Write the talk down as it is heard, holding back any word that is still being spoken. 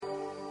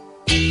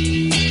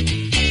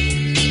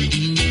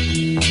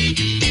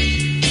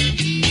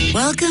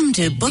Welcome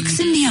to Books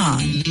and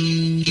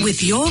Beyond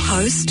with your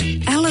host,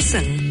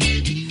 Alison.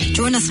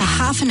 Join us for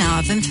half an hour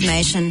of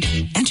information,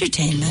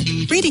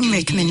 entertainment, reading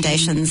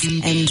recommendations,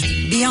 and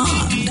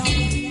beyond.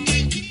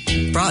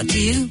 Brought to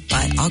you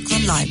by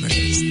Auckland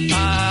Libraries.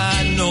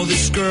 I know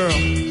this girl,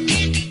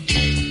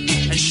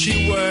 and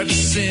she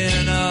works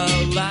in a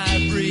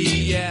library,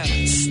 yeah,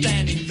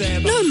 standing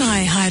there. No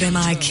mai, haere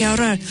mai, kia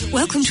ora.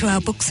 Welcome to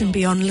our Books and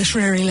Beyond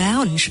Literary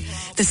Lounge.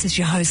 This is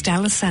your host,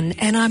 Alison,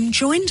 and I'm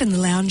joined in the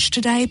lounge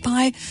today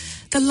by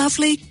the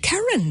lovely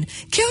Karen.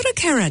 Kia ora,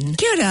 Karen.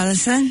 Kia ora,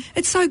 Alison.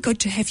 It's so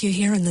good to have you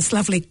here in this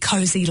lovely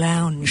cosy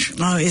lounge.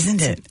 Oh,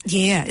 isn't it?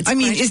 Yeah, it's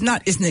great.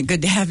 Isn't it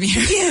good to have you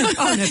here? Yeah.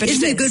 Oh, no, but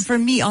isn't it good for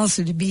me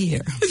also to be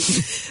here?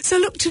 So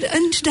look,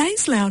 in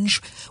today's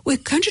lounge, we're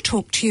going to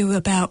talk to you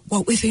about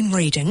what we've been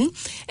reading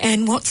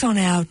and what's on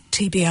our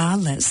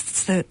TBR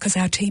lists, because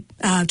our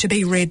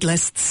to-be-read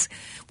lists,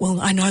 well,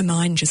 I know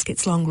mine just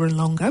gets longer and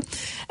longer.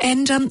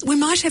 And we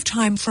might have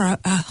time for a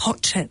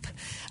hot tip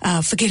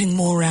for getting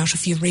more out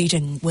of your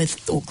reading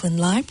with Auckland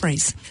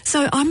Libraries.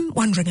 So I'm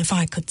wondering if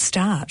I could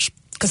start,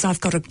 because I've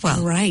got a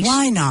great...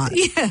 Why not?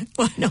 Yeah,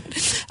 why not?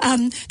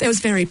 That was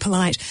very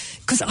polite,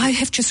 because I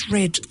have just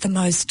read the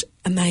most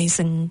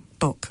amazing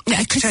book.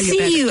 I could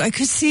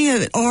see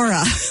an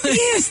aura.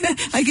 Yes.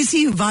 I could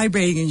see you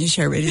vibrating in your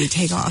chair ready to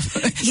take off.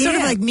 Yeah. Sort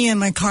of like me in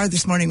my car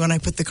this morning when I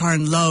put the car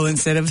in low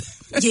instead of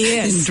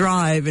in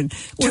drive and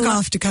took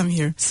off to come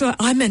here. So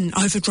I'm in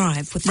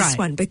overdrive with this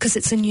one because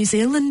it's a New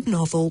Zealand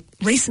novel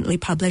recently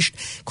published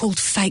called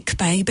Fake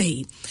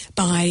Baby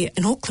by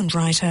an Auckland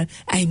writer,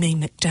 Amy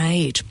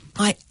McDade.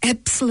 I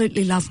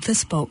absolutely loved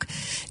this book.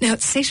 Now,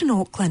 it's set in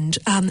Auckland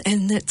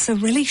and it's a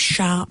really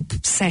sharp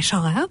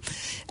satire.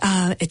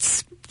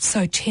 It's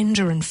so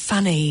tender and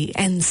funny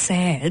and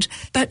sad.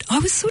 But I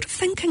was sort of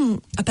thinking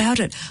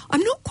about it.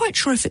 I'm not quite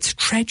sure if it's a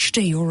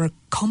tragedy or a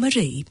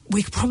comedy.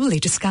 We could probably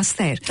discuss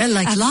that.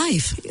 Like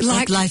life.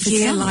 Like life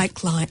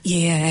itself.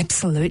 Yeah,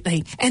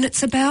 absolutely. And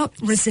it's about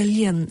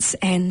resilience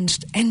and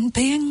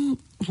being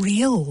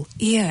real,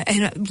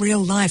 and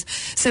real life.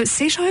 So it's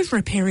set over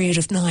a period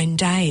of 9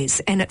 days,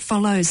 and it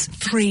follows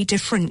 3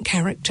 different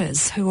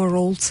characters who are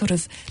all sort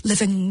of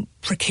living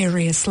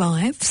precarious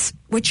lives,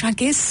 which I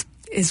guess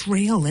is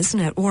real, isn't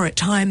it? Or at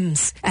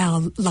times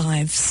our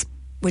lives,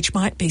 which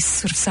might be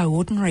sort of so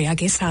ordinary, I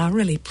guess are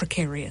really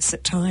precarious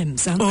at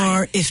times, aren't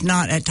or they? If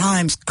not at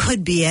times,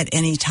 could be at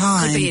any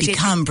time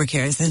become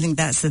precarious. I think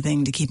that's the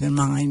thing to keep in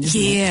mind, isn't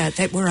it? Yeah,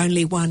 that we're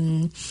only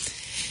one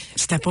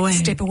step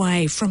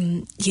away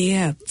from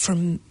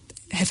having...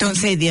 Don't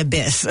say the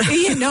abyss.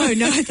 Yeah, no,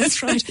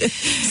 that's right.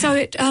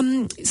 So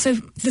so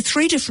the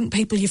 3 different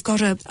people, you've got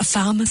a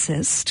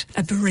pharmacist,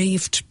 a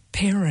bereaved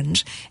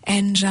parent,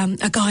 and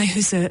a guy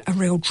who's a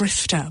real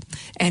drifter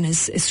and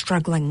is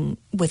struggling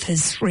with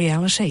his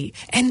reality.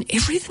 And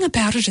everything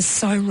about it is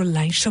so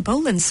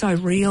relatable and so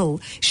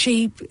real.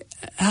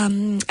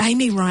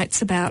 Amy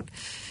writes about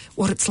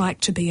what it's like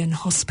to be in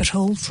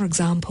hospital, for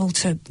example,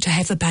 to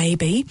have a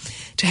baby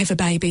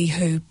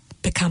who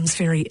becomes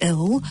very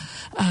ill,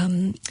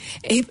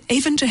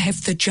 even to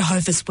have the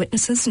Jehovah's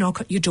Witnesses knock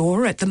at your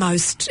door at the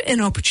most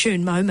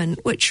inopportune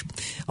moment, which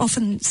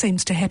often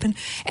seems to happen.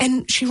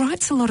 And she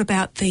writes a lot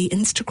about the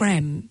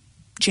Instagram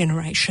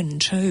generation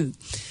too.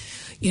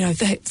 You know,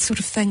 that sort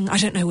of thing. I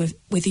don't know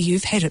whether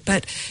you've had it,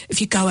 but if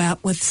you go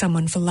out with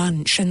someone for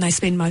lunch and they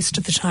spend most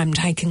of the time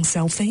taking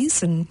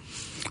selfies and...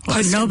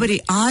 Well,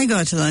 nobody I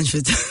go to lunch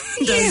with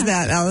does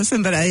that,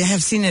 Alison, but I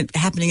have seen it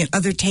happening at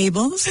other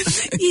tables.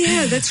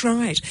 Yeah, that's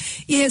right.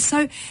 Yeah,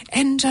 so,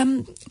 and...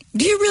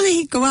 do you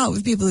really go out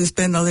with people who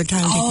spend all their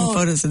time taking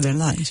photos of their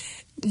lunch?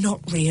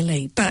 Not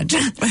really, but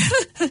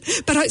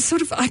but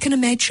I can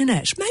imagine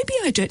it. Maybe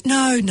I do.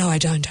 No, I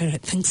don't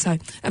think so.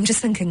 I'm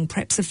just thinking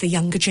perhaps of the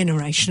younger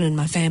generation in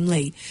my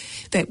family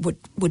that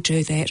would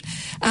do that.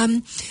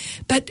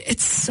 But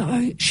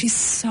she's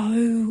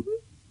so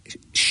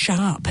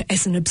sharp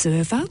as an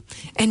observer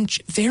and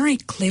very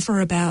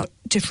clever about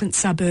different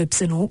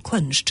suburbs in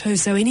Auckland too.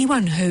 So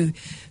anyone who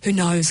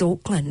knows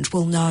Auckland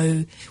will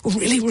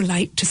really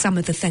relate to some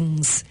of the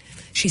things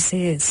she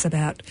says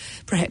about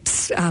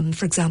perhaps,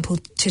 for example,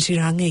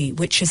 Titirangi,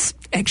 which is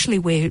actually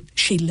where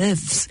she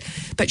lives,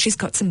 but she's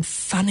got some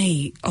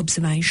funny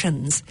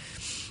observations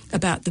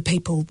about the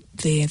people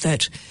there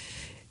that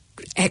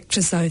act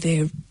as though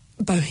they're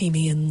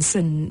bohemians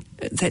and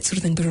that sort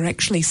of thing, but are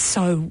actually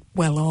so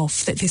well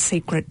off that they're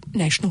secret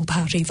National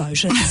Party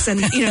voters. And,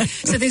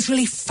 so there's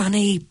really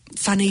funny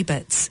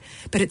bits,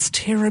 but it's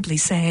terribly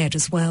sad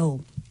as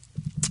well.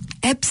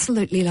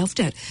 Absolutely loved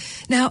it.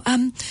 Now,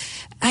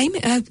 Amy,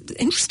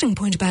 interesting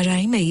point about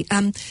Amy,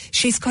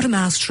 she's got a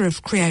Master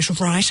of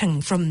Creative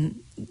Writing from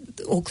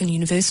Auckland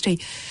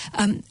University.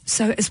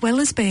 So as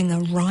well as being a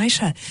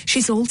writer,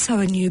 she's also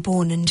a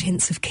newborn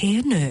intensive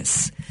care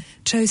nurse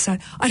too. So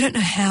I don't know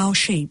how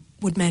she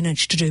would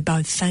manage to do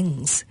both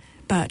things.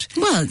 But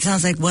well, it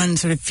sounds like one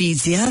sort of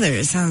feeds the other.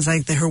 It sounds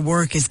like her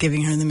work is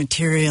giving her the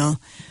material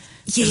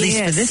At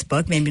least for this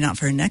book, maybe not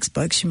for her next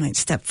book. She might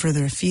step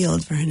further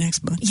afield for her next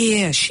book.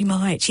 Yeah, she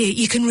might. Yeah,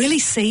 you can really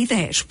see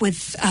that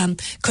with,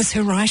 because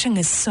her writing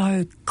is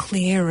so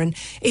clear, and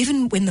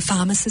even when the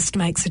pharmacist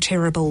makes a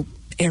terrible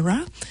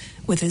error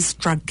with his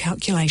drug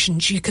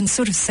calculations, you can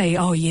sort of see,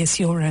 oh yes,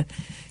 you're an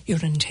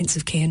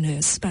intensive care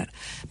nurse, but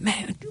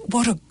man,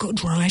 what a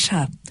good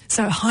writer.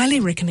 So highly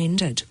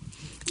recommended.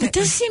 It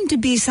does seem to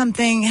be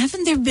something,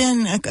 haven't there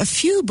been a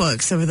few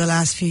books over the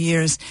last few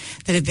years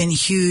that have been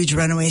huge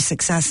runaway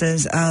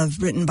successes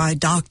written by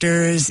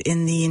doctors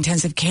in the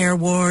intensive care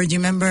ward, do you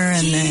remember?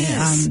 And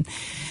yes.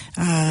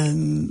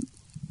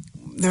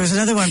 There was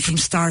another one from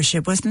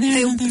Starship, wasn't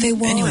there? There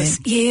was, anyway.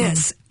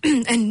 yes.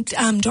 And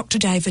Dr.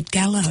 David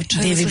Geller.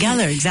 Too, David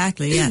Geller,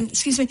 exactly, yeah.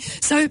 Excuse me.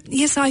 So,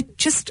 yes, I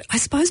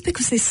suppose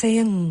because they're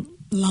seeing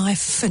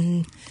life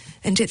and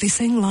they're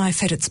seeing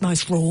life at its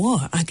most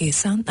raw, I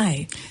guess, aren't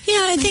they?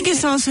 Yeah, I think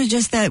it's also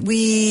just that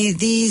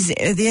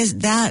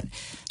that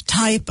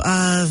type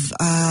of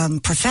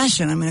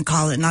profession, I'm going to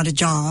call it, not a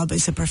job,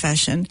 it's a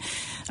profession,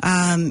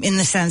 in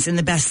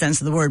the best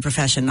sense of the word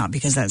profession, not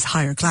because that's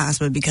higher class,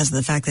 but because of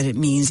the fact that it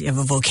means you have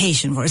a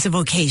vocation for it. It's a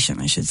vocation,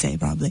 I should say,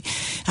 probably.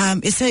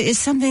 It's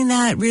something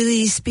that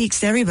really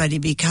speaks to everybody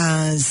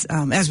because,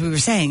 as we were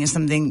saying, it's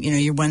something,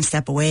 you're one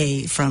step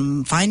away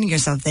from finding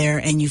yourself there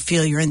and you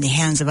feel you're in the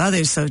hands of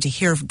others. So to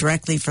hear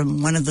directly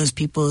from one of those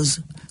people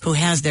who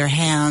has their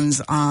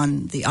hands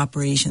on the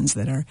operations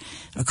that are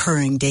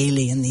occurring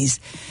daily in these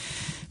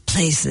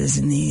places,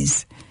 in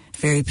these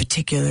very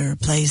particular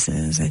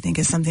places, I think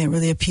is something that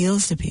really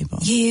appeals to people.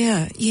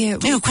 Yeah.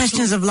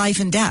 Questions of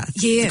life and death.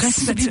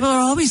 Yes. People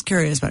are always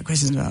curious about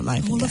questions about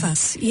life and death. All of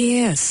us,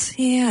 yes,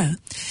 yeah.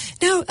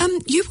 Now,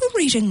 you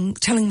were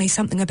telling me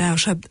something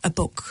about a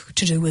book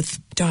to do with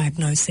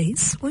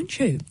diagnoses, weren't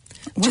you?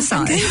 Was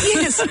I?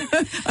 Yes.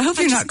 I hope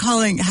you're not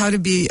calling How to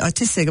Be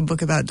Autistic a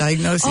book about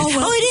diagnosis. Oh,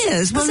 it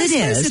is. Well, it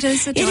is. It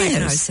is a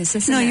diagnosis,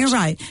 isn't it? No, you're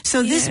right.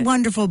 So this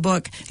wonderful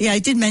book, I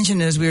did mention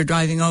it as we were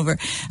driving over,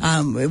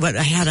 what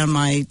I had on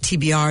my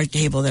TBR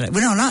table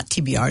not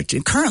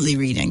TBR, currently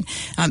reading.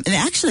 And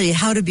actually,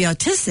 How to Be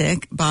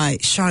Autistic by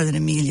Charlotte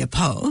Amelia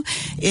Poe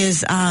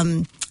is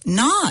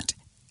not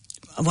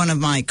one of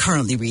my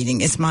currently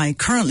reading. It's my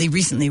currently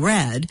recently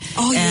read.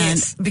 Oh, and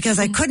yes. Because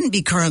I couldn't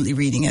be currently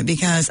reading it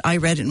because I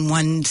read it in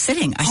one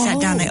sitting. I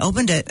sat down, I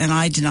opened it, and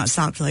I did not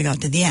stop till I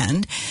got to the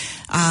end.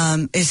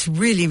 It's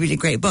really, really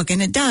great book.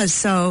 And it does.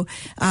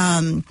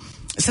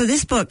 So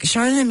this book,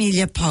 Charlotte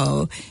Amelia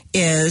Poe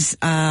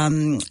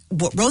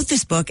wrote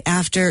this book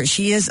after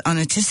she is an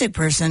autistic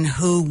person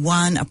who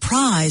won a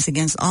prize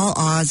against all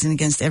odds and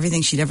against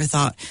everything she'd ever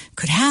thought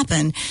could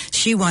happen.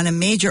 She won a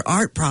major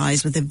art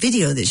prize with a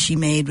video that she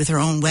made with her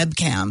own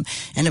webcam,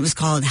 and it was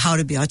called How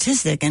to Be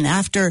Autistic. And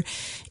after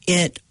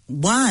it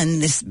won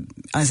this,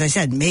 as I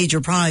said,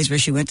 major prize where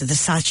she went to the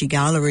Saatchi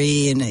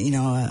Gallery and,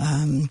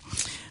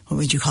 what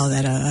would you call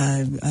that?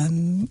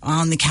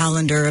 On the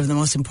calendar of the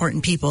most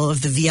important people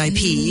of the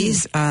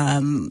VIPs,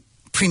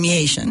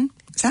 premiation.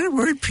 Is that a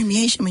word,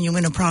 premiation, when you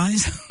win a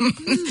prize?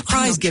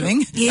 Prize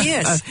giving.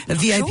 Yes. A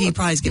VIP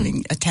prize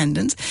giving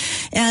attendance.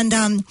 And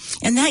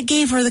that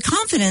gave her the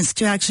confidence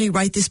to actually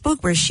write this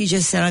book where she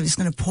just said, I'm just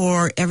going to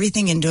pour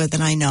everything into it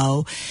that I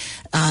know.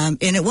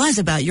 And it was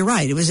about, you're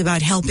right, it was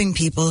about helping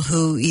people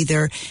who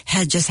either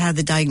had just had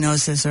the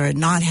diagnosis or had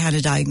not had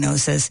a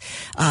diagnosis,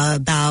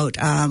 about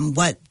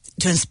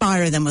to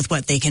inspire them with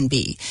what they can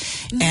be.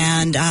 Mm-hmm.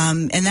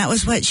 And that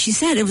was what she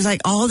said. It was like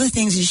all the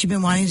things that she'd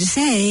been wanting to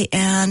say,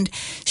 and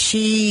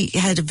she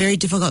had a very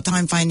difficult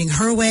time finding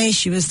her way.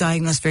 She was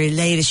diagnosed very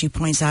late, as she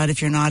points out.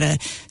 If you're not a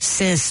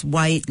cis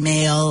white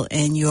male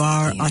and you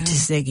are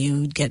autistic,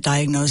 you get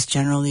diagnosed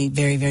generally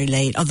very, very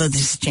late, although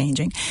this is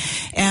changing.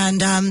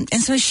 And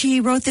so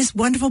she wrote this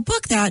wonderful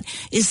book that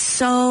is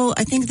so,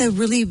 I think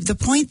the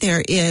point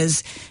there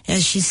is,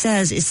 as she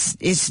says,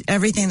 it's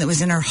everything that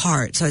was in her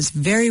heart. So it's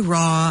very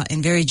raw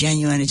and very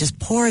genuine. It just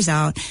pours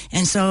out.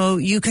 And so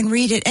you can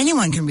read it.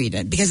 Anyone can read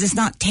it because it's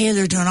not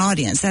tailored to an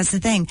audience. That's the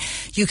thing.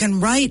 You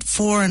can write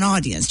for an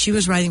audience. She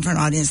was writing for an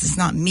audience. It's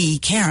not me,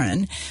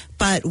 Karen.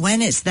 But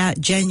when it's that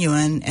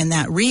genuine and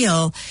that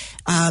real,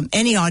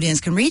 any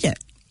audience can read it.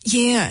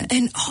 Yeah,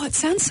 and it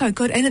sounds so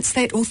good, and it's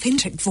that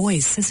authentic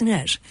voice, isn't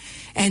it?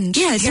 And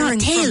it's not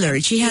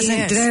tailored. She hasn't.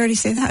 Yes. Did I already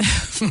say that?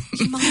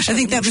 I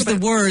think that was the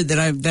word that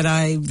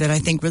I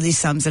think really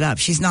sums it up.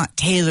 She's not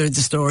tailored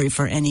the story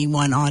for any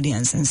one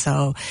audience, and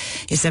so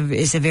it's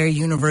a very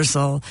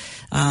universal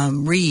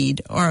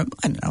read, or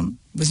I don't know.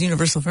 Was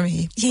universal for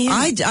me. Yeah.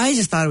 I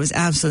just thought it was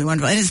absolutely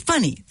wonderful. And it's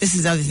funny. This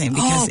is the other thing,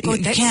 because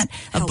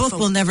a book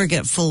will never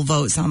get full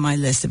votes on my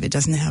list if it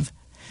doesn't have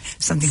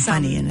something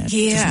funny in it.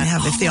 Yeah. Doesn't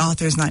have, if the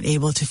author is not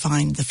able to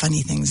find the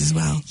funny things as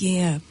well.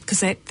 Yeah,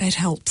 because that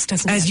helps,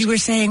 doesn't it? As you were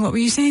saying, what were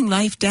you saying?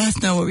 Life,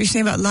 death? No, what were you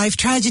saying about life,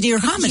 tragedy, or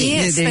comedy?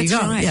 Yes, there that's you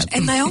go. Right. Yeah.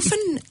 And they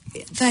often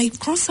they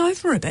cross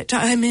over a bit.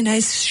 I mean,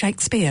 as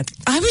Shakespeare.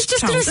 I was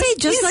just going to say,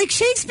 just like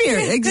Shakespeare.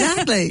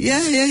 Exactly.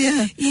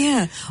 Yeah.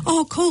 Yeah.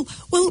 Oh, cool.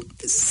 Well,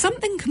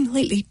 something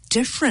completely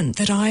different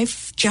that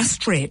I've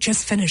just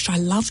finished. I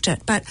loved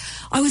it. But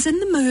I was in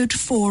the mood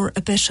for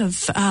a bit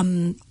of,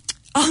 now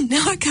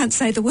I can't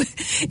say the word,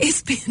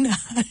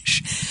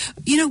 espionage.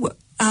 You know,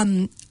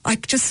 I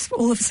just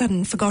all of a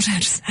sudden forgot how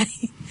to say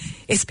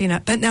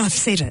espionage, but now I've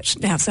said it.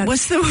 Now, so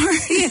what's the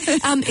word? Yeah,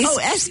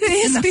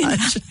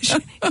 espionage.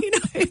 You know,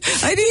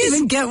 I didn't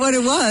even get what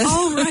it was.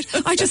 Oh, right.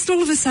 I just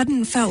all of a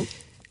sudden felt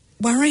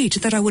worried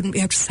that I wouldn't be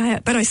able to say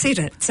it, but I said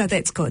it, so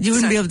that's good. You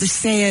wouldn't be able to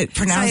say it,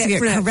 pronouncing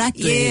it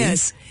correctly.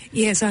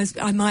 Yes,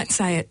 I might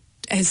say it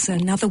as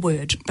another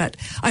word, but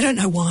I don't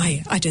know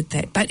why I did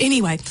that. But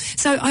anyway,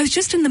 so I was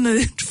just in the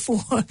mood for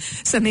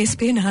some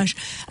espionage.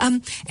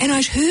 And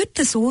I'd heard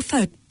this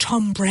author,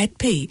 Tom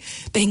Bradby,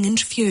 being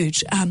interviewed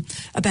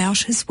about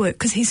his work,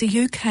 because he's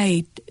a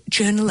UK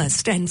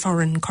journalist and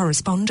foreign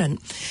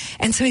correspondent.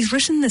 And so he's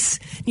written this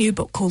new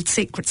book called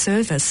Secret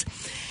Service.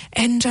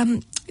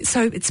 And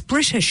so it's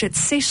British. It's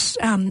set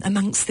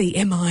amongst the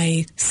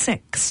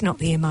MI6, not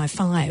the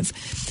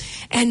MI5.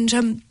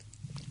 And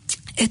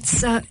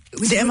it's the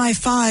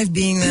MI5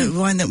 being the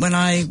one that when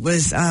I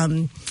was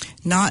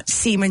not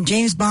seeing, when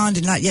James Bond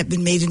had not yet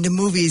been made into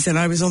movies, and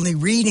I was only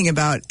reading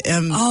about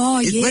yes.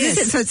 What is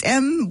it? So it's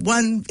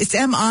it's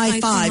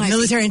MI5,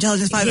 Military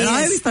Intelligence 5, yes. and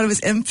I always thought it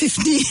was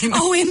M15.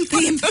 Oh,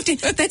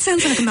 M15. That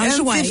sounds like a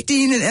motorway.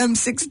 M15 and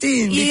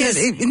M16. Yes.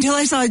 Because until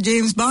I saw a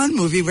James Bond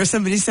movie where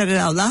somebody said it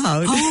out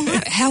loud.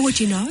 Oh, how would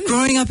you know?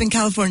 Growing up in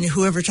California,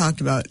 whoever talked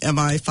about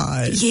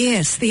MI5?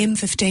 Yes, the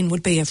M15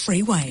 would be a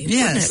freeway,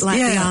 wouldn't it?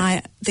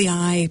 Like the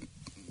I.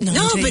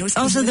 No, but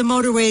also the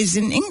motorways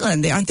in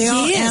England, aren't they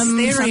all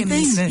M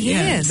something?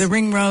 Yes. The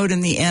Ring Road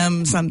and the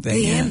M something.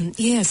 The M,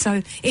 yeah.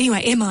 So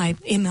anyway,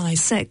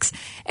 MI6.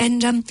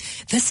 And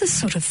this is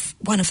sort of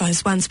one of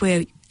those ones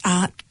where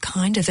art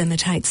kind of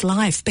imitates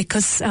life,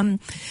 because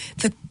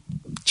the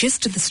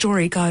gist of the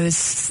story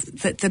goes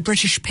that the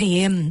British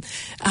PM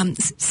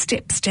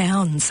steps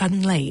down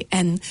suddenly,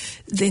 and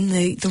then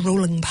the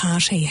ruling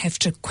party have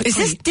to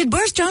quickly... Did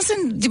Boris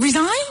Johnson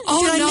resign?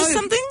 Oh, did I no. miss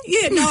something?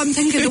 Yeah, no, I'm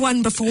thinking of the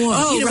one before.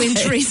 Right. When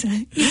Theresa...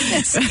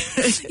 Yes,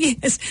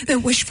 the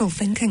wishful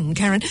thinking,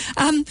 Karen.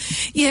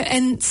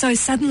 And so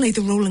suddenly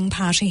the ruling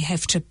party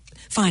have to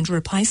find a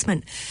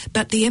replacement.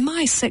 But the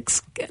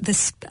MI6,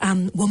 this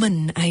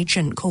woman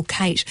agent called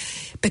Kate,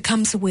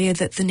 becomes aware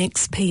that the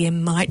next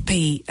PM might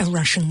be a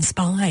Russian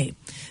spy.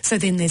 So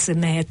then there's a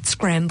mad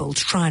scramble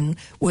to try and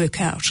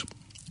work out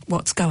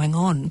what's going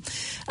on.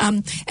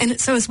 And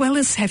so as well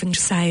as having to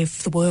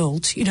save the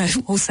world,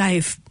 or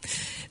save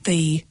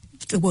the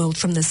world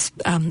from this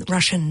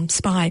Russian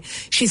spy,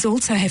 she's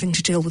also having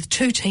to deal with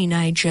two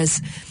teenagers,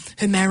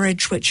 her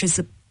marriage, which is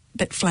a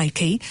bit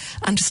flaky,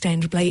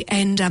 understandably,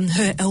 and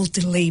her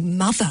elderly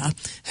mother,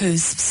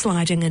 who's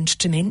sliding into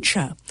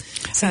dementia.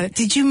 So,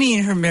 did you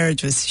mean her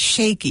marriage was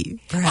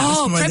shaky?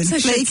 Perhaps more than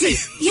flaky.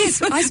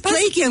 Yes, I suppose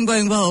flaky. I'm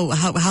going. Well,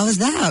 how is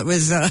that?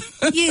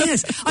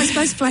 Yes, I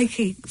suppose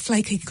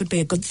flaky could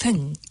be a good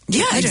thing.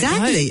 Yeah,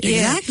 exactly.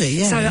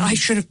 Yeah. So I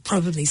should have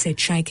probably said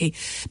shaky,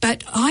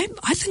 but I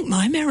think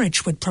my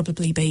marriage would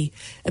probably be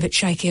a bit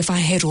shaky if I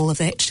had all of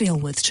that to deal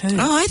with too.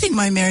 Oh, I think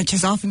my marriage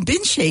has often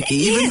been shaky,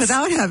 even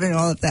without having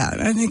all of that.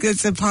 I think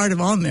that's a part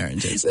of all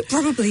marriages. It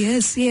probably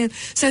is. Yeah.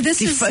 So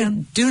this is.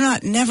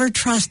 Never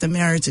trust a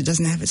marriage that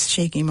doesn't have its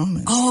shaky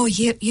moments. Oh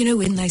yeah,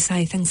 when they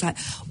say things like,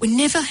 "We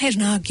never had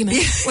an argument.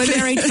 We're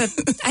married for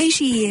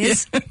 80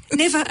 years.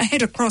 Never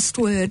had a crossed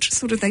word,"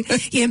 sort of thing.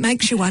 Yeah, it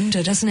makes you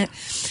wonder, doesn't it?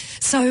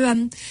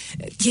 So,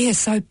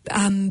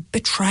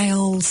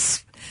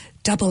 betrayals,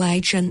 double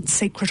agent,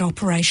 secret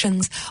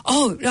operations.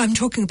 Oh, I'm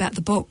talking about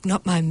the book,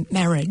 not my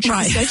marriage.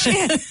 Right.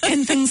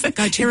 And things that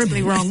go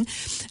terribly wrong.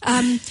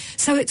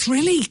 So it's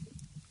really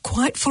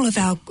quite full of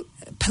our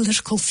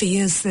political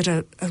fears that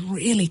are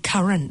really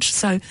current.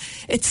 So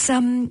it's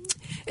a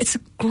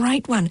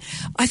great one.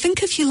 I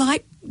think if you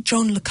like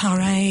John le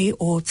Carré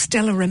or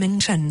Stella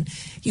Remington,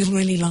 you'll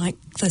really like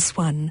this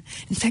one.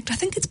 In fact, I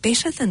think it's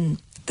better than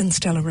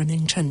Stella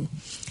Remington.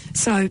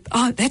 So,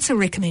 that's a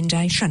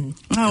recommendation.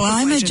 Oh, well,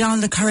 I'm a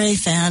John le Carré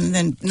fan,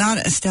 and not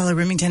a Stella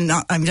Remington.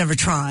 I've never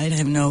tried. I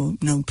have no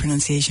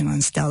pronunciation on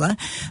Stella,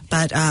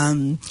 but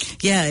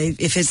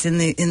if it's in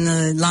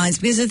the lines,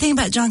 because the thing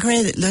about John le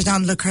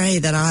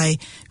Carré that I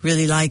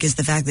really like is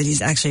the fact that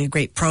he's actually a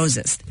great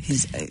prosist.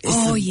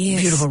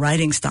 Beautiful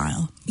writing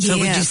style. Yeah. So,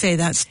 would you say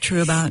that's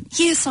true about?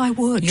 Yes, I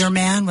would. Your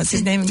man, what's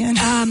his name again?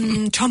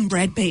 Tom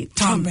Bradby.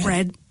 Tom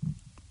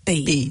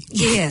Bradby.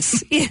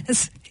 Yes. Yeah.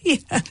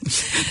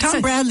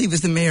 Tom Bradley was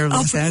the mayor of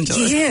Los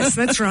Angeles. Yes,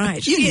 that's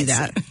right. You knew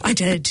that. I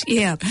did,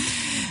 yeah.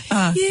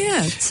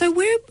 So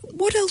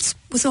what else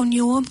was on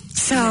your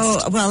list?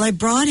 Well, I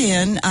brought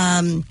in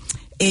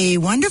a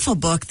wonderful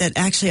book that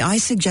actually I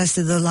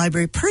suggested the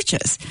library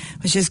purchase,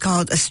 which is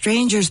called A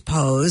Stranger's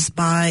Pose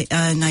by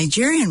a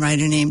Nigerian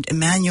writer named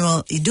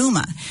Emmanuel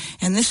Iduma.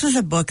 And this was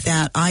a book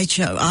that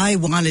I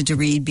wanted to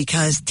read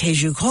because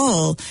Teju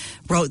Cole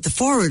wrote the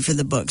foreword for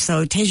the book.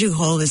 So Teju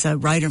Cole is a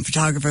writer and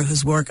photographer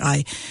whose work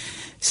I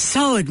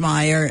so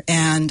admire,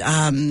 and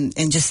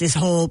just his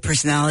whole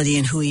personality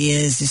and who he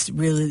is, just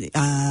really,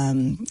 I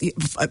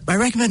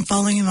recommend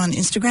following him on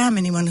Instagram,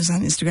 anyone who's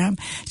on Instagram.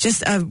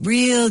 Just a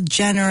real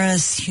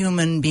generous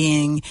human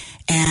being,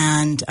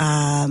 and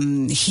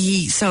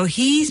he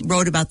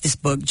wrote about this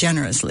book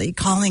generously,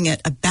 calling it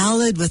a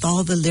ballad with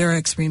all the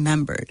lyrics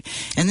remembered.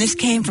 And this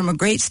came from a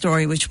great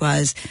story, which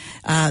was,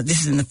 this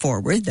is in the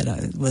foreword,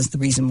 that was the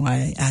reason why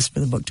I asked for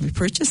the book to be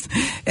purchased.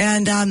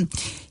 And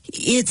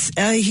he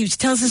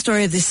tells the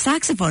story of this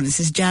saxophonist,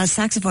 this jazz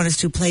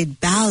saxophonist who played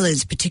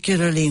ballads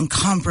particularly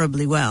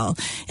incomparably well.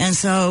 And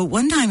so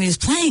one time he was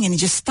playing and he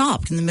just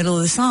stopped in the middle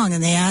of the song,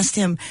 and they asked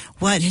him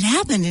what had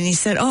happened, and he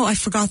said, "Oh, I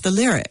forgot the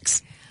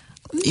lyrics."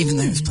 Even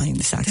though he was playing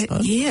the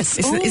saxophone. Yes.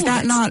 Is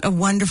that not a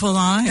wonderful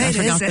line? I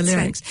forgot the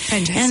lyrics.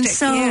 Fantastic. And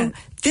so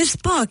this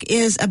book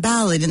is a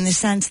ballad in the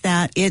sense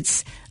that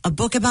it's a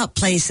book about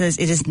places.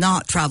 It is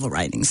not travel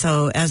writing.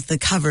 So as the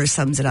cover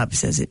sums it up, it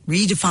says it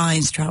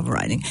redefines travel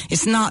writing.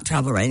 It's not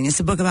travel writing. It's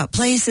a book about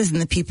places and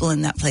the people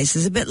in that place.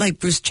 It's a bit like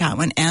Bruce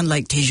Chatwin and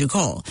like Teju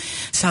Cole.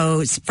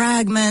 So it's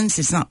fragments.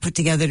 It's not put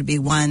together to be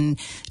one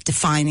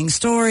defining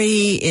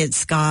story.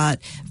 It's got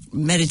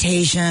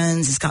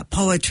meditations, it's got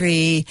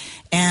poetry,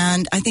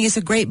 and I think it's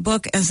a great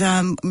book. As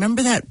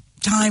remember that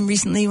time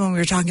recently when we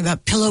were talking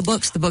about pillow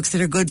books, the books that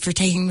are good for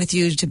taking with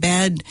you to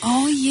bed?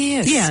 Oh,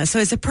 yes. Yeah, so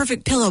it's a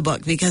perfect pillow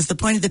book, because the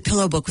point of the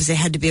pillow book was it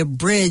had to be a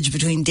bridge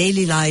between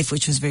daily life,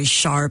 which was very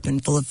sharp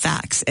and full of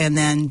facts, and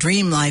then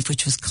dream life,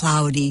 which was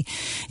cloudy,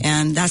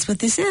 and that's what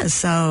this is.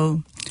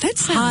 So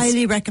that's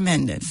highly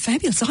recommended.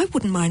 Fabulous. I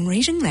wouldn't mind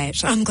reading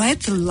that. I'm glad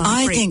the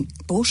library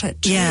bought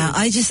it too. Yeah,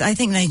 I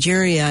think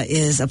Nigeria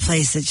is a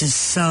place that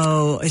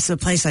it's a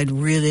place I'd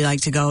really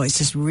like to go. It's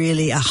just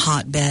really a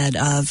hotbed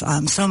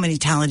of so many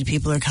talented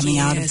people are coming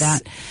out of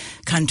that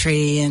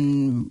country,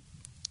 and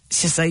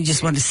it's just, I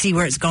just want to see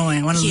where it's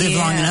going. I want to live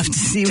long enough to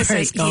see where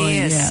it's going.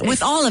 Yes. Yeah.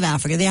 With all of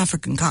Africa, the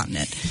African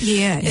continent.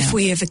 Yeah, if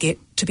we ever get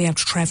to be able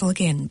to travel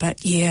again.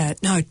 But yeah,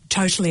 no,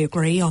 totally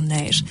agree on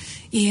that.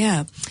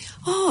 Yeah.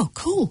 Oh,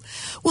 cool.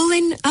 Well,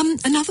 then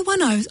another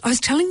one I was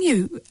telling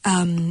you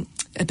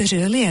a bit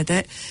earlier,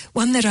 that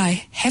one that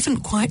I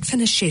haven't quite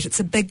finished yet.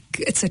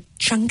 It's a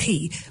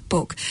chunky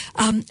book,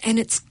 and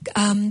it's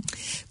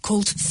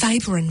called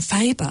Faber and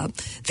Faber: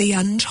 The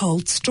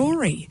Untold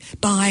Story,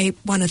 by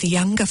one of the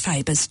younger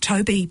Fabers,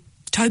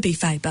 Toby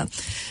Faber.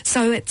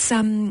 So it's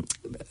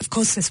of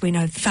course, as we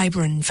know,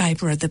 Faber and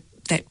Faber are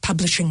that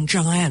publishing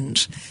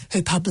giant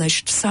who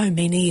published so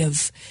many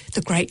of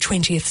the great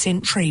 20th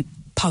century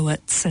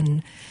poets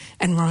and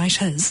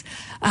writers.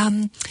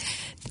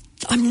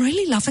 I'm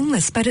really loving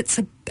this, but it's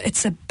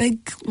a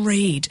big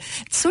read.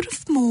 It's sort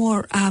of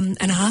more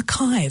an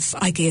archive,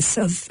 I guess,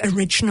 of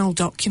original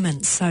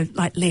documents, so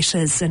like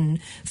letters and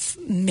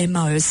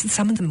memos.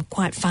 Some of them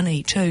quite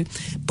funny too,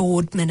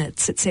 board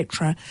minutes,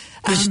 etc.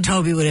 Which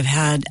Toby would have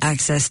had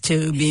access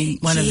to, being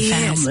one of the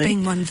family. Yes,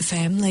 being one of the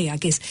family, I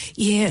guess.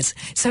 Yes,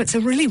 so it's a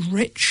really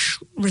rich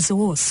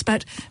resource,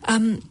 but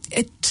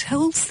it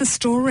tells the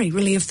story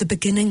really of the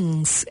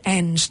beginnings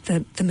and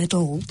the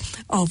middle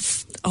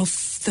of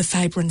the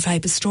Faber and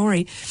Faber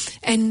story,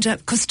 and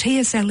because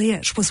T.S.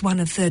 Eliot was one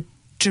of the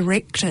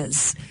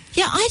directors.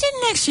 Yeah, I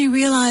didn't actually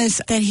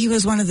realize that he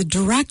was one of the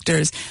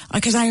directors,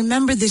 because I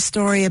remember this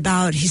story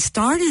about he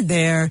started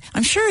there.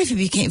 I'm sure if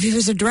he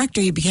was a director,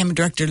 he became a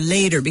director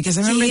later, because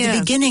I remember at the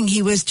beginning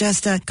he was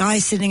just a guy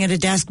sitting at a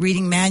desk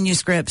reading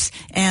manuscripts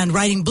and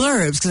writing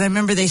blurbs, because I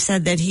remember they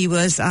said that he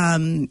was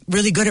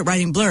really good at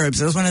writing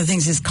blurbs. It was one of the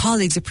things his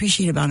colleagues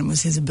appreciated about him,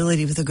 was his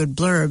ability with a good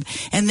blurb.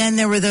 And then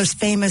there were those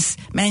famous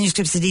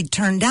manuscripts that he'd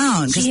turned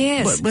down.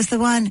 Yes. What was the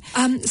one?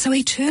 So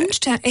he turned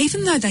down,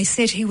 even though they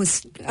said he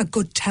was a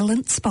good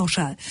talent spotter,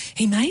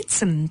 he made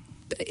some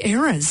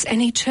errors,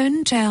 and he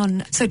turned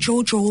down. So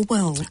George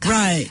Orwell,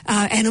 right?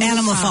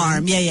 Animal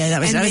Farm. Yeah. That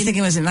was. I was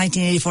thinking it was in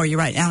 1984. You're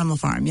right. Animal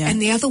Farm. Yeah.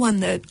 And the other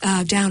one, that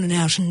Down and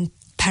Out in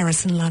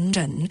Paris and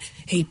London,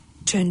 he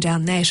turned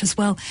down that as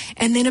well.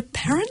 And then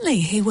apparently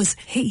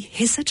he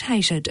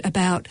hesitated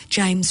about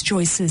James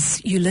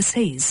Joyce's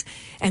Ulysses,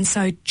 and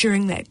so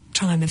during that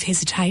time of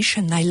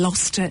hesitation, they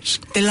lost it.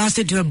 They lost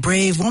it to a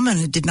brave woman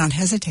who did not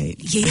hesitate.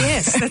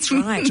 Yes, that's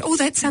right. Oh,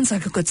 that sounds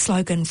like a good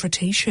slogan for a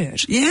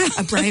T-shirt. Yeah.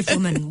 A brave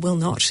woman will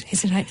not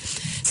hesitate.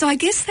 So I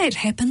guess that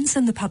happens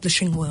in the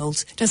publishing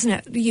world, doesn't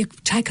it? You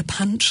take a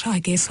punt, I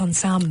guess, on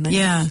some,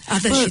 and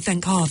others you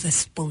think, oh,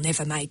 this will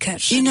never make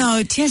it. You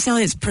know, T.S.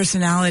 Eliot's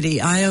personality,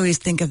 I always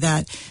think of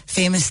that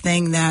famous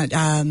thing that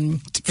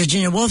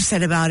Virginia Woolf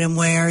said about him,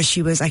 where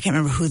she was, I can't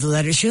remember who the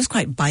letter, she was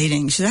quite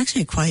biting. She was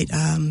actually quite,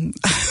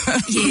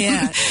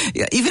 Yeah.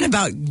 even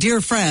about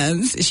dear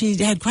friends, she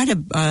had quite a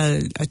tongue.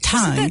 Wasn't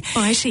that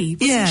bitey,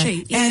 wasn't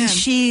she? Yeah. And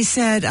she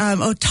said,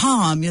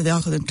 Tom, they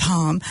all call him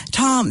Tom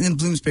in the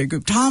Bloomsbury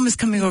Group, Tom is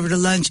coming over to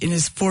lunch in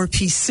his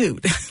 4-piece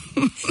suit.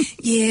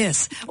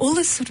 Yes. All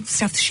this sort of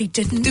stuff she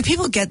didn't. Do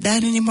people get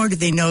that anymore? Do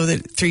they know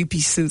that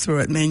 3-piece suits were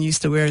what men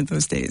used to wear in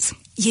those days?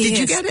 Yes. Did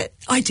you get it?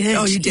 I did.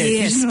 Oh, you did?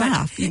 Yes, you didn't but-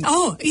 laugh.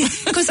 Oh, yeah,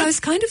 because I was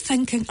kind of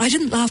thinking, I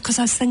didn't laugh because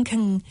I was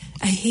thinking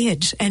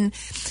ahead. And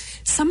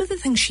some of the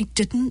things she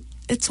didn't,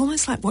 it's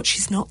almost like what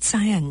she's not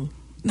saying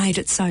made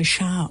it so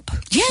sharp.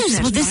 Yes,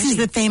 Isn't well, that this is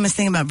right? the famous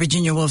thing about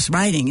Virginia Woolf's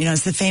writing.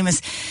 It's the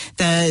famous,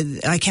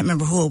 I can't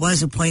remember who it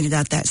was who pointed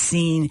out that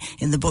scene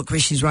in the book where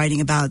she's writing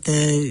about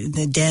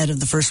the dead of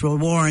the First World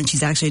War, and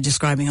she's actually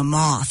describing a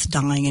moth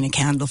dying in a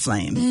candle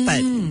flame.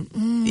 But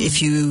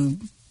if you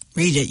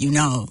read it, you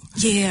know.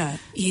 Yeah,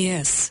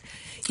 yes.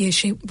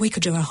 Yeah, we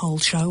could do a whole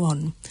show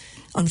on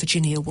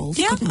Virginia Woolf,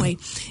 Yeah. couldn't we?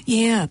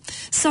 Yeah.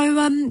 So,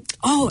 and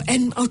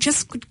I'll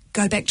just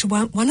go back to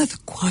one of the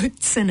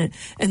quotes in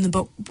the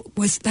book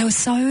was they were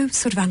so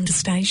sort of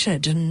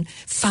understated and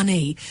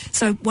funny.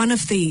 So one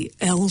of the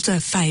elder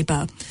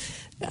Faber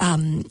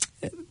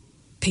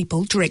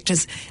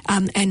directors,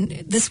 and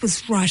this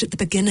was right at the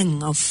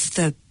beginning of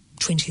the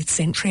 20th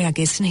century, I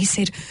guess, and he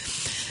said,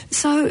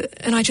 so,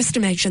 and I just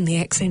imagine the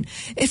accent,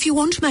 if you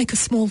want to make a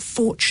small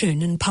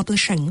fortune in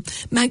publishing,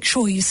 make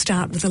sure you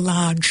start with a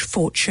large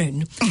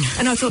fortune.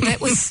 And I thought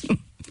that was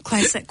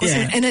classic,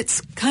 wasn't it? And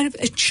it's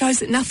it shows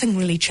that nothing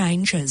really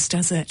changes,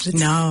 does it? It's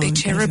No, a it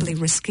terribly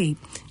risky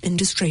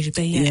industry to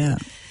be in. Yeah.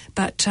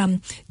 But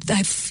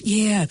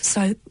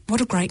so what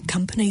a great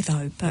company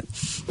though. But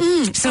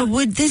So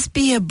would this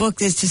be a book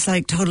that's just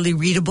like totally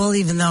readable,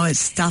 even though it's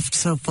stuffed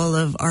so full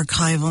of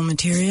archival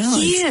material?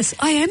 yes,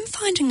 I am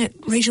finding it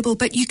readable,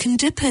 but you can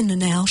dip in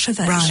and out of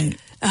it. Right.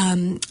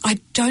 I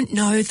don't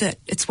know that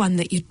it's one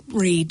that you'd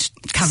read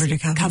Cover to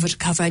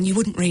cover. and you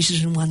wouldn't read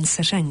it in one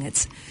sitting.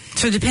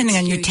 So depending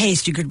on your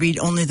taste, you could read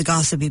only the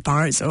gossipy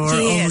parts, or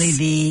Yes. only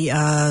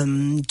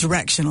the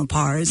directional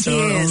parts, or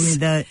Yes. only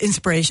the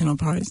inspirational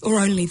parts. or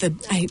only the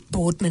 8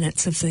 board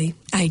minutes of the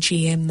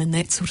AGM and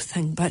that sort of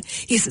thing. But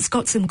yes, it's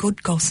got some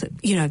good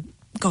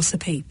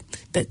gossipy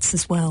bits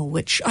as well,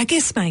 which I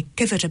guess may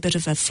give it a bit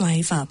of a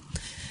flavour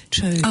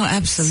too. Oh,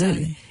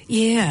 absolutely. So,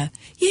 yeah,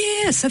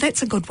 so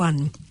that's a good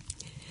one.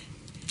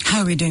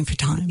 How are we doing for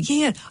time?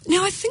 Yeah.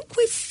 Now I think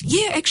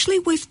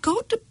we've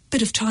got a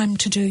bit of time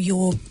to do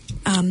your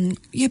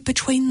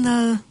between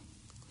the.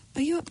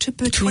 Are you up to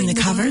between the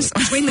covers?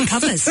 Between the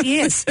covers,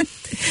 yes.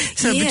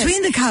 So Yes.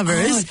 between the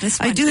covers, Oh,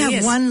 this I one, do have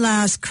yes. one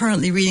last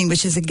currently reading,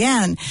 which is,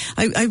 again,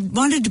 I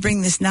wanted to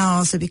bring this now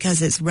also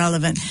because it's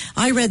relevant.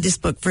 I read this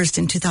book first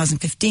in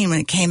 2015 when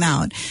it came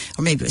out,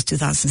 or maybe it was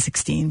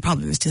 2016,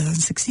 probably it was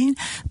 2016.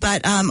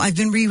 But I've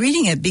been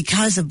rereading it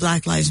because of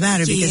Black Lives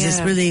Matter, because it's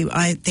Yeah. really,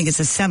 I think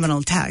it's a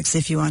seminal text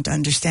if you want to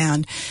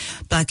understand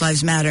Black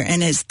Lives Matter.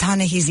 And it's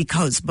Ta-Nehisi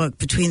Coates' book,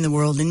 Between the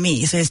World and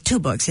Me. So he has 2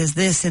 books. He has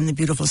this and The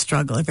Beautiful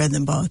Struggle. I've read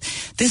them both.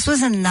 This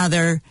was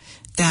another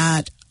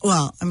that,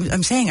 well,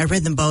 I'm saying I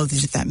read them both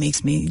as if that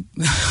makes me,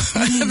 so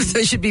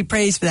I should be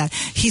praised for that.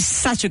 He's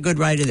such a good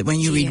writer that when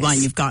you read Yes.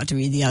 one, you've got to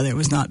read the other. It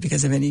was not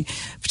because of any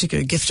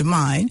particular gift of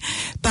mine.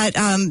 But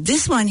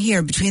this one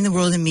here, Between the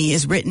World and Me,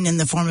 is written in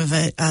the form of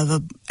a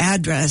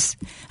address,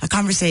 a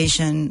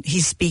conversation.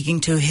 He's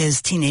speaking to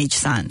his teenage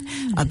son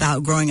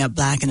about growing up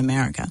black in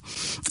America.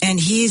 And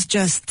he's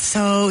just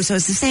so it's the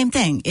same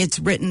thing. It's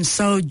written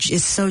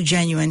it's so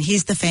genuine.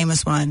 He's the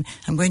famous one.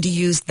 I'm going to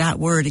use that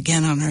word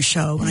again on our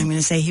show, but I'm going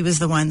to say he was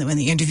the one that when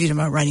they interviewed him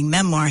about writing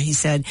memoir, he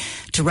said,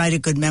 to write a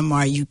good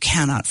memoir, you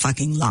cannot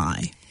fucking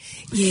lie.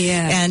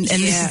 Yeah. And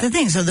this is the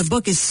thing. So the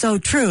book is so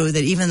true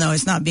that even though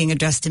it's not being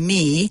addressed to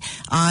me,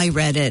 I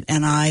read it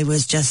and I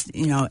was just,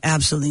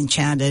 absolutely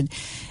enchanted.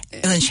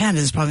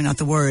 Enchanted is probably not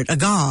the word.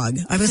 Agog.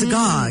 I was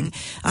agog.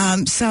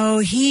 So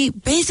he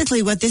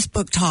basically, what this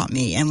book taught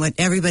me and what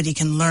everybody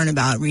can learn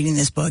about reading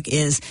this book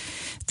is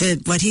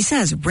what he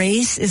says,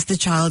 race is the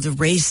child of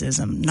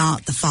racism,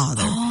 not the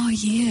father. Oh,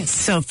 yes.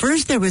 So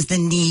first there was the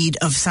need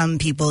of some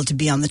people to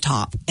be on the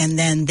top, and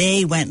then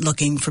they went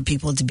looking for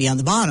people to be on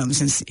the bottom,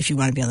 since if you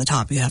want to be on the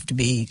top, you have to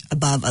be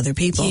above other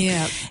people.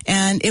 Yeah.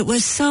 And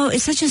it's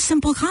such a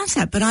simple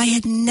concept, but I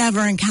had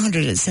never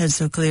encountered it said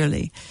so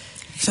clearly.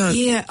 So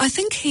Yeah, I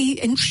think he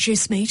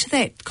introduced me to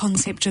that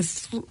concept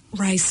of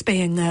race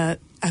being a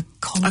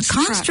construct. A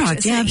construct,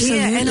 isn't yeah, it? absolutely.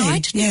 Yeah, and I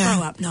didn't Yeah.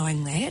 grow up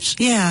knowing that.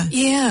 Yeah.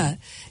 Yeah.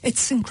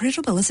 It's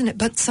incredible, isn't it?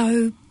 But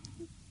so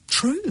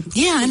true.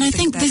 Yeah, and I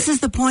think about this it. is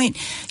the point,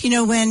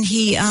 when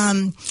he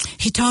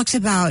talks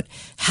about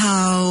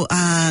how,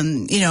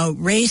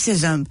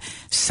 racism,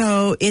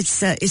 so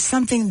it's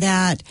something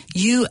that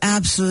you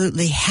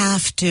absolutely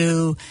have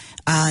to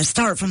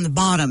start from the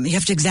bottom. You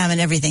have to examine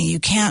everything. You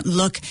can't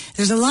look.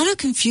 There's a lot of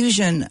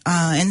confusion,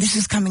 and this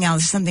is coming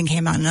out. Something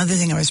came out. Another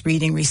thing I was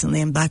reading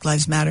recently in Black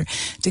Lives Matter,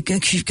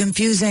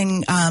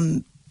 confusing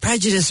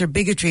prejudice or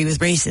bigotry with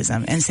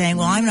racism and saying,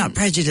 well, I'm not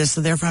prejudiced,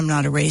 so therefore I'm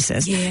not a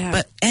racist. Yeah.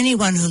 But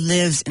anyone who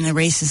lives in a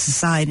racist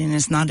society and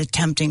is not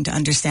attempting to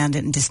understand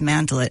it and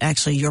dismantle it,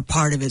 actually you're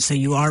part of it, so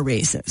you are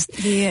racist.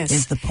 Yes.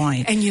 Is the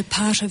point. And you're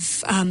part of,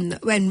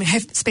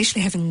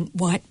 especially having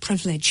white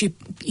privilege,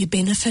 you're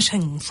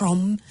benefiting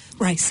from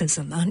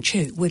racism, aren't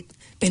you? We're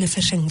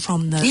benefiting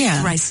from the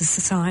racist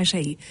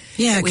society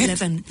that we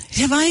live in.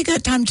 Have I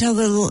got time to tell a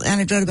little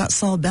anecdote about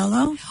Saul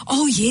Bellow?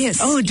 Oh, yes.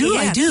 Oh, I do.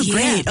 Yeah.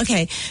 Great.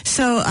 Okay.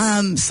 So,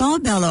 Saul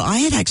Bellow, I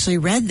had actually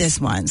read this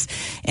once,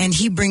 and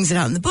he brings it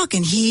out in the book,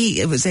 and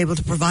he was able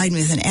to provide me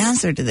with an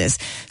answer to this.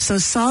 So,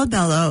 Saul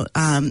Bellow,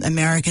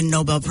 American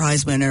Nobel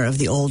Prize winner of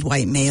the old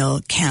white male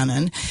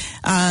canon,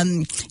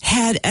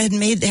 had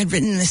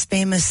written this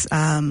famous,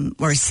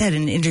 or said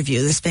in an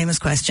interview, this famous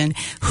question,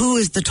 who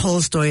is the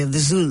Tolstoy of the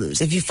Zulus?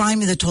 If you find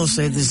me the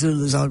Tolstoy of the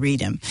Zulus, I'll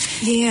read him.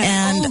 Yeah.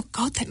 And, oh,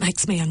 God, that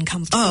makes me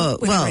uncomfortable. Oh,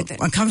 well,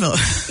 uncomfortable.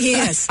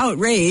 Yes.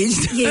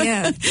 Outraged.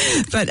 Yeah.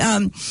 But,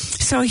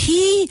 so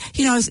he,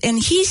 and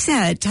he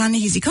said,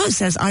 Ta-Nehisi Coates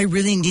says, I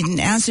really need an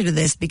answer to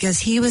this because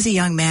he was a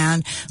young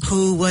man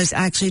who was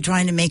actually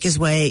trying to make his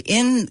way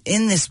in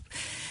this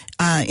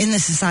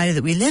society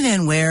that we live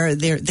in where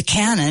the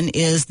canon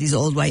is these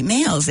old white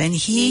males. And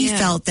he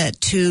felt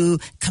that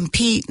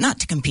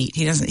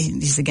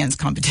he's against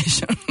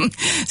competition.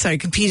 Sorry,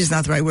 compete is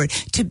not the right word.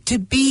 To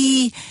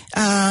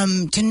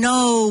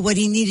know what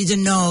he needed to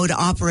know to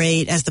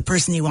operate as the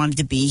person he wanted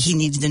to be, he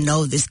needed to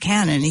know this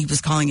canon. He was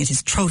calling it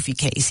his trophy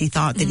case. He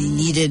thought that he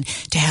needed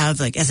to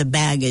have, like, as a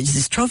baggage,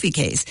 this trophy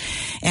case.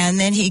 And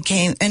then he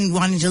came and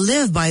wanted to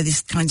live by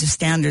these kinds of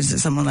standards that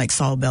someone like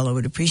Saul Bellow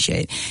would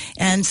appreciate.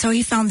 And so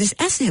he found this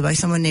essay by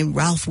someone named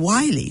Ralph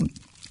Wiley.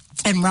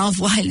 And Ralph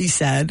Wiley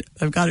said,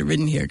 I've got it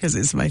written here because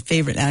it's my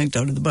favorite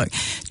anecdote of the book,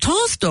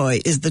 Tolstoy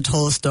is the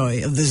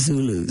Tolstoy of the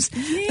Zulus.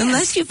 Yeah.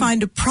 Unless you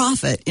find a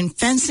profit in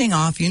fencing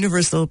off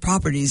universal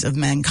properties of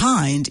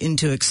mankind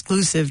into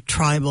exclusive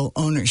tribal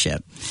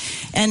ownership.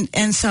 And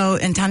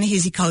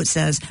Ta-Nehisi Coates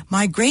says,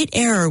 my great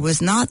error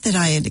was not that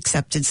I had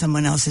accepted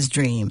someone else's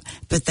dream,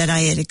 but that I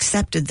had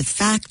accepted the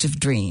fact of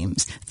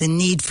dreams, the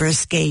need for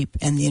escape,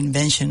 and the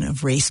invention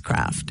of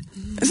racecraft.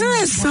 Isn't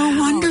that so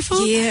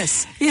wonderful?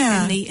 Yes.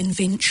 Yeah. And the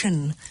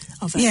invention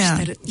of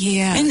it.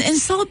 Yeah. And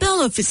Saul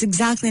Bellow fits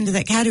exactly into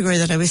that category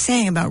that I was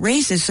saying about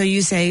racist. So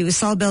you say, was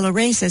Saul Bellow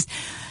racist?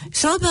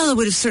 Saul Bellow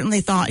would have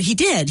certainly thought he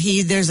did.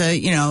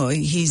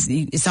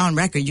 It's on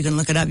record. You can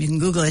look it up. You can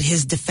Google it.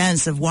 His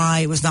defense of why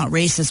it was not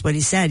racist, what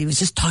he said. He was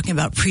just talking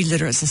about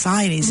pre-literate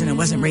societies and it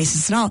wasn't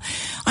racist at all.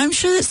 I'm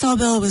sure that Saul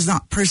Bellow was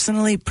not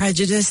personally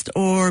prejudiced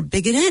or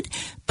bigoted,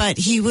 but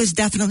he was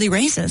definitely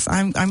racist.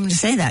 I'm going to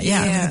say that.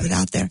 Yeah. I'm going to put it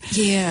out there.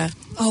 Yeah.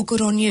 Oh,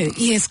 good on you.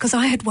 Yes, because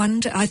I had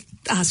wondered, I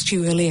asked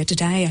you earlier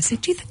today, I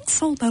said, do you think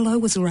Saul Bellow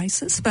was a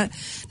racist? But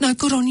no,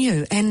 good on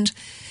you. And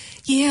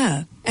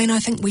yeah, and I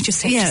think we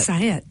just have to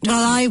say it.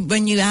 Well,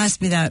 when you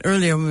asked me that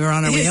earlier when we were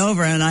on our way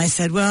over, and I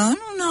said, well, I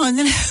don't know. And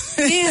then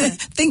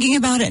thinking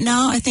about it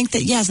now, I think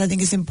that, yes, I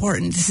think it's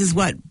important. This is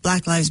what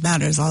Black Lives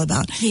Matter is all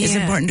about. Yeah. It's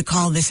important to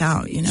call this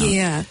out,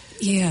 Yeah.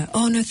 Yeah.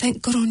 Oh, no,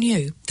 good on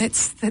you.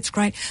 That's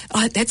great.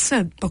 That's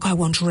a book I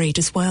want to read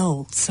as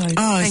well. So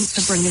thanks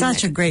for bringing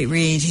such a great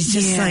read. He's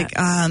just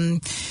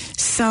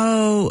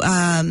so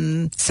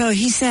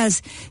he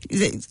says,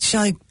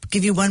 shall I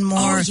give you one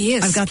more? Oh,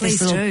 yes, I've got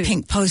this little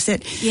pink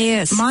post-it.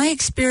 Yes. My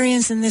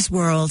experience in this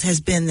world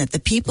has been that the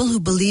people who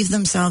believe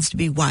themselves to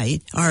be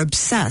white are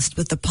obsessed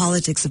with the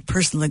politics of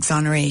personal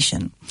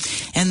exoneration.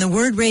 And the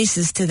word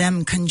racist to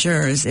them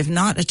conjures, if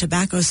not a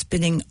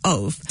tobacco-spitting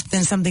oath,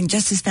 then something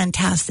just as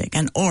fantastic,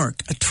 an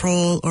orc, a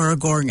troll, or a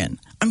gorgon.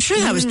 I'm sure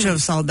that was true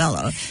of Saul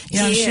Bellow.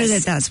 I'm sure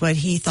that that's what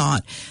he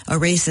thought a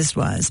racist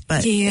was.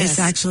 But it's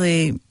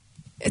actually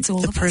all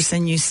the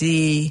person you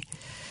see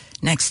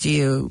next to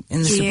you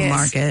in the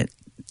supermarket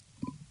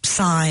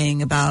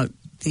sighing about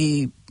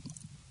the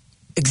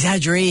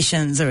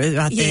exaggerations or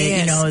about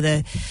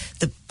the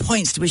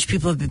points to which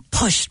people have been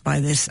pushed by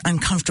this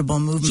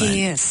uncomfortable movement.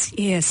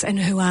 Yes, and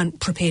who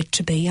aren't prepared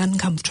to be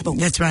uncomfortable.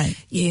 That's right.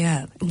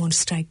 Yeah, and want to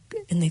stay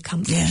in their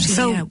comfort. Yeah.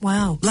 So,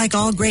 wow. Like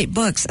all great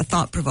books, a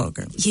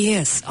thought-provoker.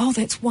 Yes. Oh,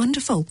 that's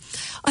wonderful.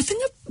 I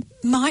think I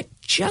might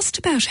just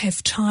about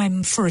have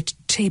time for a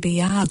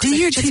TBR. Do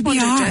your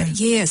TBR?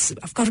 Yes.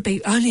 I've got to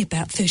be only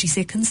about 30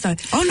 seconds, though.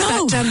 Oh,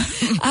 no. But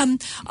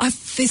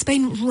there's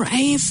been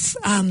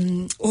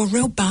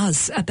real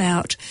buzz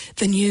about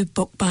the new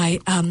book by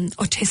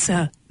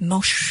Ottessa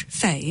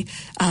Moshfegh,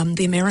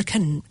 the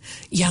American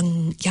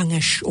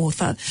youngish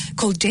author,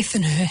 called Death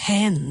in Her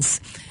Hands.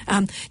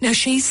 Now,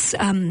 she's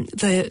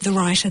the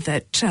writer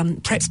that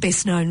perhaps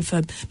best known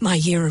for My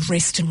Year of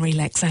Rest and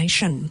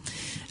Relaxation.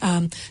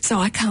 So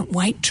I can't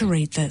wait to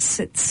read this.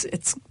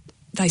 It's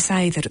they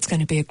say that it's going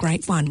to be a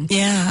great one.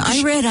 Yeah,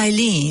 I read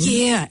Eileen.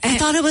 Yeah. I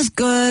thought it was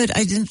good.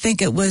 I didn't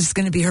think it was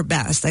going to be her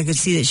best. I could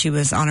see that she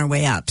was on her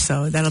way up,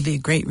 so that'll be a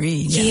great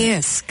read. Yeah.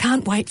 Yes,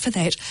 can't wait for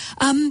that.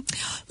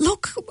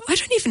 Look, I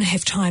don't even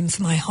have time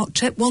for my hot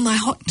tip. Well, my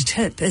hot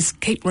tip is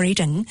keep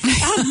reading.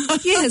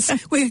 Yes,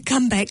 we'll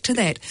come back to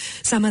that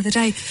some other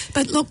day.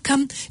 But look,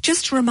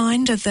 just a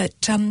reminder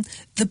that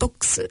the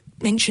books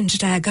mentioned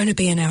today are going to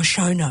be in our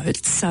show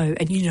notes, so,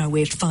 and you know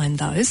where to find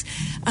those.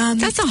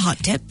 That's a hot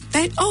tip.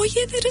 That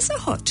is a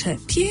hot tip.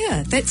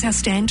 Yeah, that's our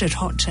standard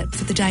hot tip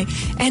for the day.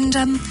 And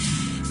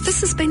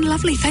this has been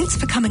lovely. Thanks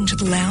for coming to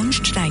the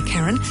lounge today,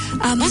 Karen.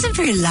 It wasn't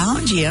very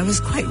loungy. I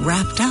was quite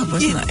wrapped up,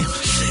 wasn't I?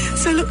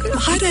 So look,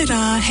 haere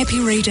rā, happy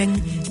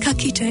reading, ka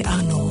kite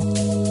anō.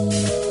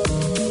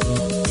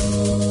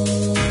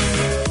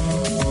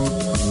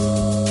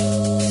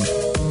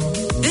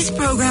 This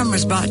program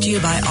was brought to you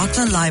by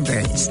Auckland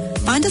Libraries.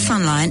 Find us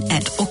online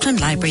at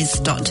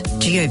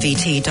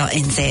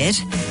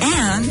aucklandlibraries.govt.nz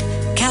and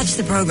catch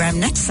the program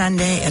next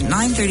Sunday at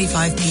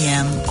 9:35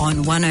 p.m.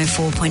 on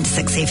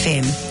 104.6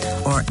 FM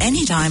or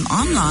anytime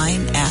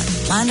online at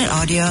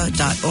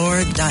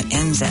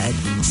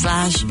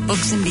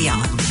planetaudio.org.nz/books and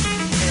beyond.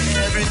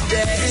 Every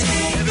day,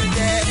 every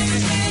day,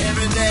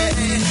 every day.